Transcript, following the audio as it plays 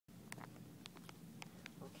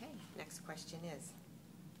question is.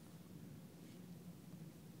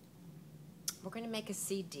 We're going to make a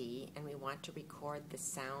CD, and we want to record the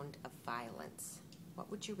sound of violence. What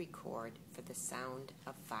would you record for the sound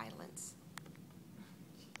of violence?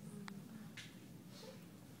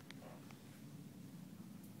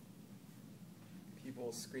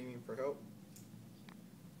 People screaming for help.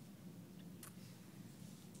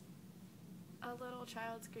 A little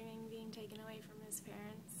child screaming, being taken away from his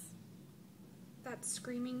parents. That's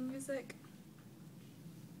screaming music.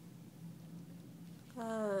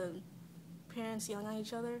 Parents yelling at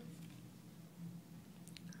each other.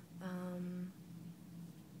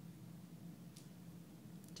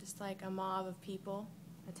 Just like a mob of people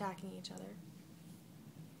attacking each other.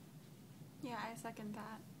 Yeah, I second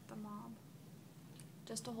that. The mob.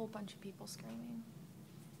 Just a whole bunch of people screaming.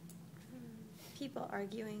 People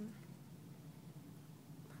arguing.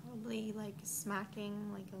 Probably like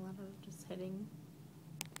smacking, like a lot of just hitting.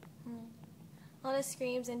 A lot of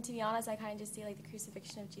screams, and to be honest, I kind of just see like the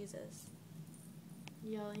crucifixion of Jesus.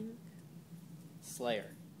 Yelling.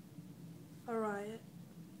 Slayer. A riot.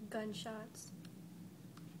 Gunshots.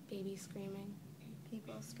 Baby screaming.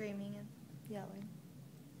 People screaming and yelling.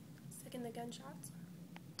 Second the gunshots.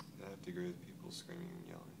 I have to agree with people screaming and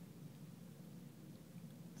yelling.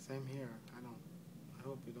 Same here. I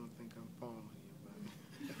hope you don't think I'm following you,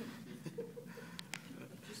 but.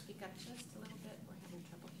 Could you speak up just a little bit? We're having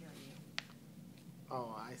trouble hearing you.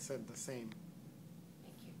 Oh, I said the same.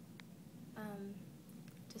 Thank you.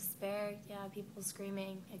 Despair, yeah, people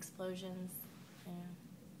screaming, explosions, yeah.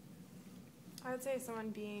 I would say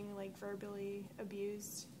someone being like verbally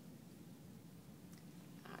abused.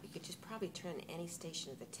 You could just probably turn any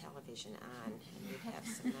station of the television on, and you'd have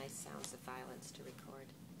some nice sounds of violence to record.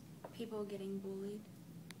 People getting bullied.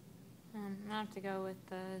 I have to go with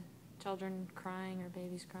the children crying or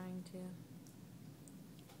babies crying too.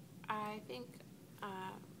 I think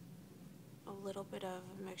a little bit of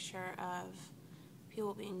a mixture of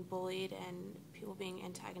people being bullied and people being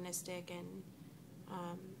antagonistic and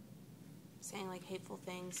saying like hateful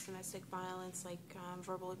things, domestic violence, like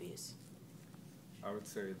verbal abuse. I would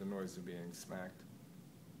say the noise of being smacked.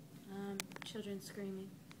 Children screaming.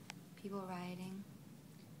 People rioting.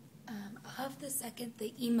 I'll have the second,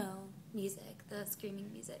 the emo music, the screaming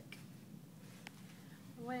music.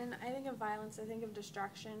 When I think of violence, I think of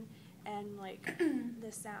destruction and like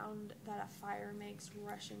the sound that a fire makes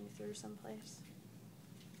rushing through someplace.